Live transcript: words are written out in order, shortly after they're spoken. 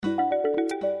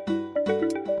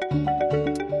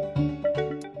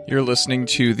You're listening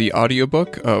to the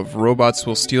audiobook of Robots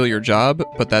Will Steal Your Job,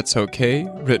 But That's Okay,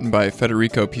 written by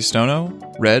Federico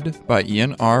Pistono, read by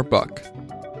Ian R. Buck.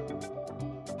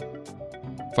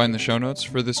 Find the show notes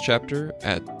for this chapter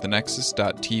at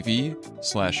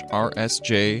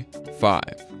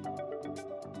thenexus.tv/RSJ5.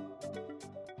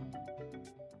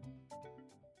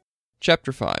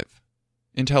 Chapter 5.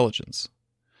 Intelligence.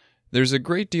 There's a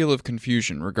great deal of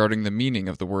confusion regarding the meaning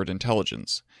of the word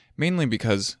intelligence, mainly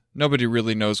because nobody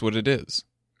really knows what it is.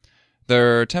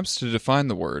 There are attempts to define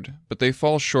the word, but they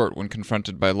fall short when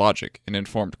confronted by logic and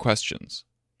informed questions.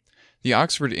 The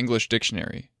Oxford English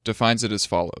Dictionary defines it as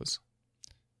follows.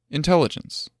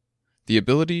 Intelligence, the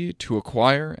ability to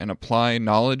acquire and apply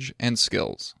knowledge and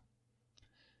skills.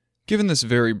 Given this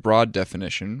very broad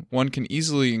definition, one can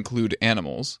easily include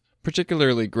animals,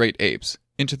 particularly great apes,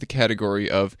 into the category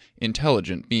of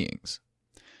intelligent beings.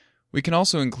 We can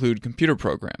also include computer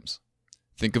programs.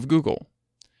 Think of Google.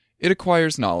 It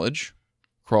acquires knowledge,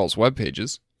 crawls web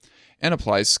pages, and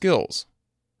applies skills,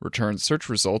 returns search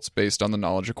results based on the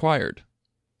knowledge acquired.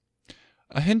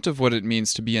 A hint of what it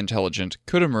means to be intelligent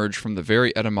could emerge from the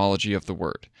very etymology of the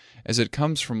word, as it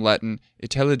comes from Latin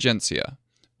intelligentia,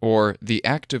 or the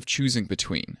act of choosing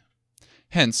between.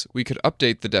 Hence, we could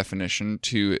update the definition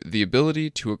to the ability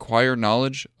to acquire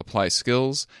knowledge, apply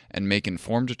skills, and make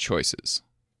informed choices.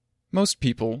 Most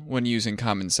people, when using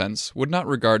common sense, would not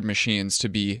regard machines to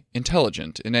be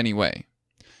intelligent in any way.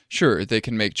 Sure, they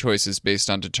can make choices based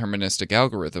on deterministic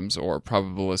algorithms or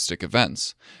probabilistic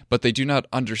events, but they do not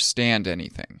understand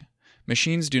anything.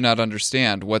 Machines do not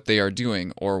understand what they are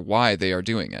doing or why they are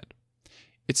doing it.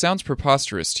 It sounds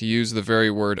preposterous to use the very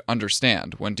word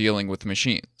understand when dealing with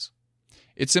machines.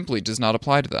 It simply does not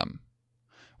apply to them.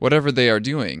 Whatever they are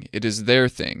doing, it is their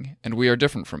thing, and we are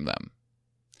different from them.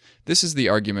 This is the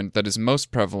argument that is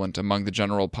most prevalent among the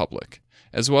general public,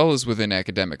 as well as within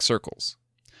academic circles.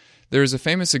 There is a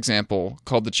famous example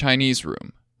called the Chinese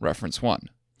room, reference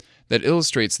 1, that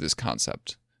illustrates this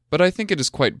concept, but I think it is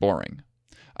quite boring.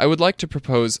 I would like to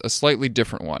propose a slightly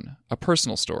different one, a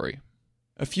personal story.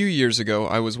 A few years ago,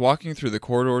 I was walking through the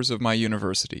corridors of my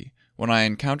university when I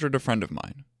encountered a friend of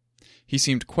mine. He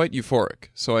seemed quite euphoric,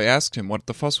 so I asked him what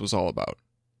the fuss was all about.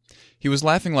 He was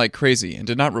laughing like crazy and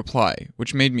did not reply,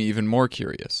 which made me even more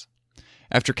curious.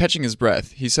 After catching his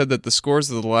breath, he said that the scores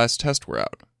of the last test were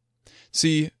out.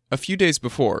 See, a few days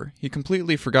before, he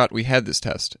completely forgot we had this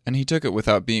test, and he took it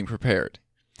without being prepared.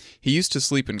 He used to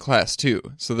sleep in class too,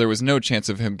 so there was no chance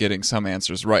of him getting some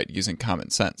answers right using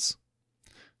common sense.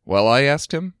 Well, I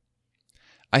asked him.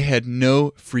 I had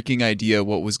no freaking idea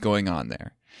what was going on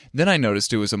there. Then I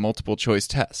noticed it was a multiple-choice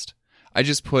test. I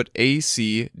just put A,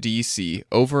 C, D, C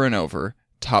over and over,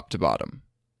 top to bottom.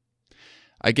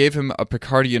 I gave him a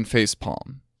Picardian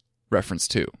facepalm. Reference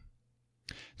 2.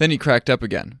 Then he cracked up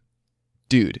again.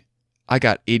 Dude, I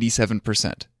got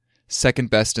 87%. Second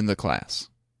best in the class.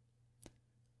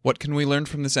 What can we learn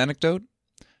from this anecdote?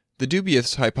 The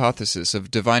dubious hypothesis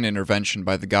of divine intervention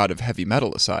by the god of heavy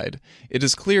metal aside, it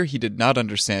is clear he did not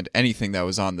understand anything that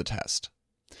was on the test.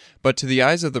 But to the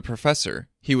eyes of the professor,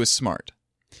 he was smart.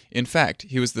 In fact,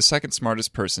 he was the second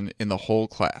smartest person in the whole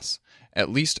class, at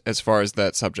least as far as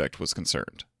that subject was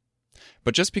concerned.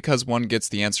 But just because one gets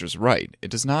the answers right,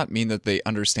 it does not mean that they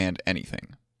understand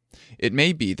anything. It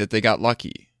may be that they got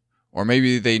lucky, or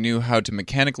maybe they knew how to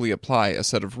mechanically apply a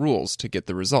set of rules to get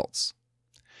the results.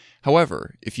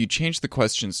 However, if you change the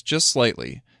questions just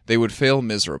slightly, they would fail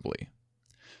miserably.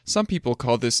 Some people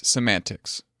call this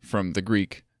semantics, from the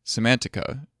Greek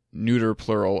semantica, neuter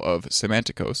plural of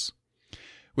semantikos,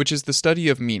 which is the study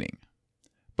of meaning.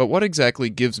 But what exactly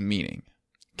gives meaning?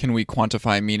 Can we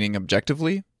quantify meaning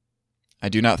objectively? I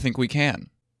do not think we can.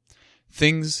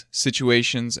 Things,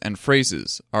 situations, and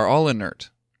phrases are all inert.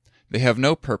 They have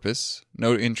no purpose,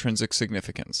 no intrinsic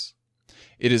significance.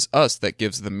 It is us that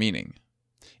gives them meaning.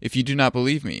 If you do not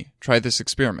believe me, try this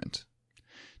experiment.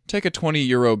 Take a 20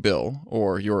 € bill,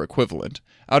 or your equivalent,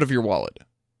 out of your wallet.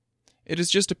 It is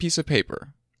just a piece of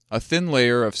paper, a thin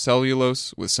layer of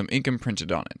cellulose with some ink imprinted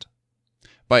on it.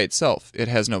 By itself, it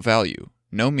has no value,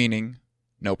 no meaning,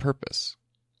 no purpose.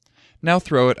 Now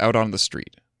throw it out on the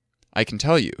street. I can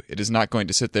tell you, it is not going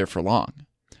to sit there for long.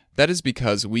 That is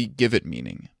because we give it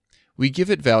meaning. We give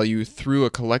it value through a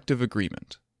collective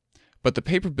agreement. But the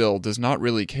paper bill does not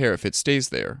really care if it stays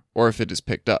there, or if it is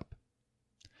picked up.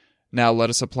 Now let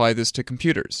us apply this to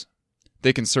computers.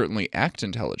 They can certainly act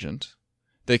intelligent.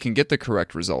 They can get the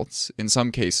correct results, in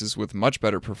some cases with much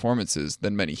better performances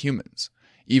than many humans,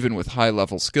 even with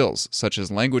high-level skills such as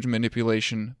language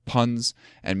manipulation, puns,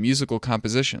 and musical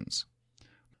compositions.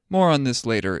 More on this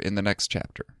later in the next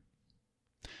chapter.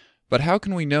 But how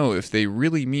can we know if they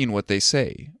really mean what they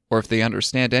say, or if they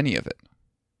understand any of it?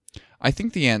 I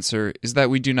think the answer is that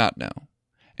we do not know.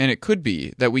 And it could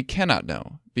be that we cannot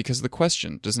know, because the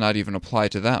question does not even apply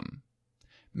to them.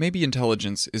 Maybe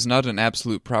intelligence is not an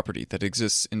absolute property that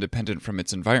exists independent from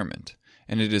its environment,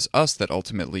 and it is us that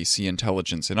ultimately see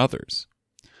intelligence in others.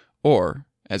 Or,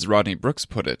 as Rodney Brooks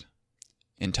put it,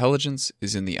 intelligence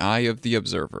is in the eye of the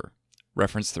observer.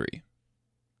 Reference 3.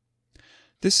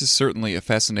 This is certainly a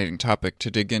fascinating topic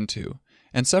to dig into,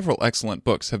 and several excellent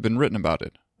books have been written about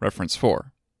it. Reference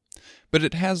 4. But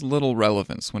it has little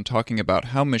relevance when talking about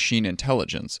how machine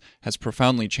intelligence has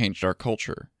profoundly changed our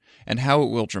culture, and how it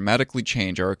will dramatically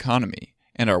change our economy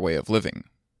and our way of living.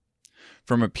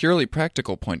 From a purely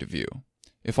practical point of view,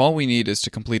 if all we need is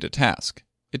to complete a task,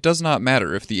 it does not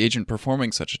matter if the agent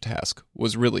performing such a task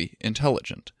was really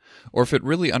intelligent, or if it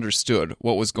really understood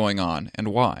what was going on and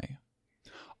why.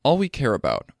 All we care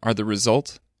about are the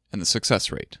result and the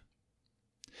success rate.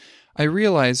 I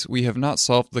realize we have not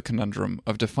solved the conundrum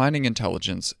of defining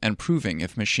intelligence and proving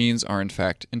if machines are in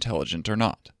fact intelligent or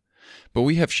not, but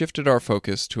we have shifted our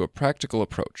focus to a practical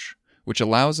approach, which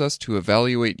allows us to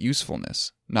evaluate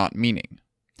usefulness, not meaning.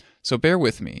 So bear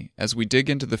with me as we dig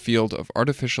into the field of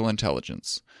artificial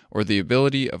intelligence, or the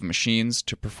ability of machines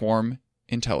to perform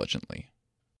intelligently.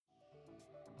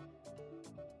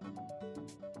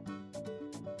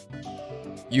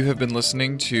 You have been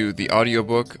listening to the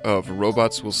audiobook of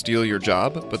Robots Will Steal Your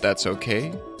Job, But That's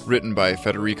Okay, written by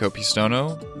Federico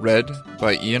Pistono, read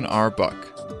by Ian R. Buck.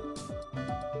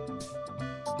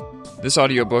 This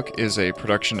audiobook is a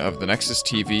production of The Nexus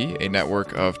TV, a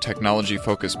network of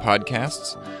technology-focused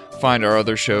podcasts. Find our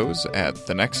other shows at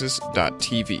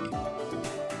thenexus.tv.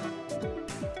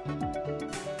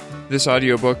 This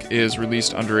audiobook is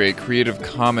released under a Creative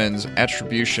Commons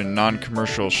Attribution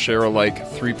Non-Commercial Share-alike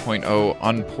 3.0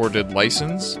 unported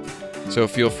license, so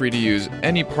feel free to use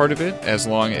any part of it as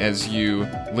long as you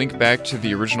link back to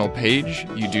the original page.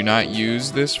 You do not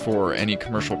use this for any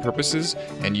commercial purposes,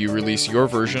 and you release your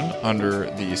version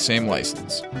under the same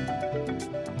license.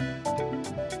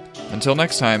 Until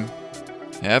next time,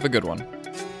 have a good one.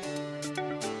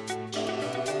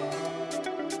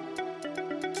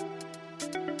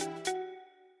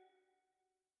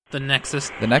 The Nexus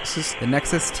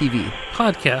TV.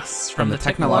 Podcasts from the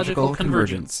Technological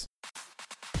Convergence.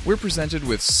 We're presented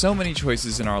with so many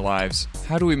choices in our lives.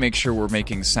 How do we make sure we're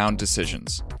making sound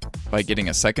decisions? By getting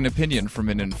a second opinion from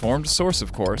an informed source,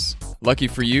 of course. Lucky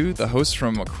for you, the hosts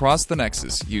from across the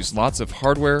Nexus use lots of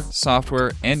hardware,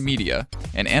 software, and media,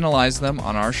 and analyze them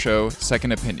on our show,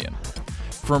 Second Opinion.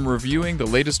 From reviewing the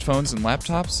latest phones and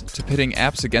laptops to pitting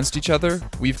apps against each other,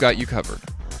 we've got you covered.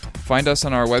 Find us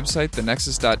on our website,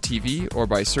 thenexus.tv, or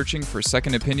by searching for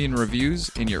Second Opinion reviews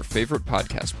in your favorite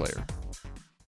podcast player.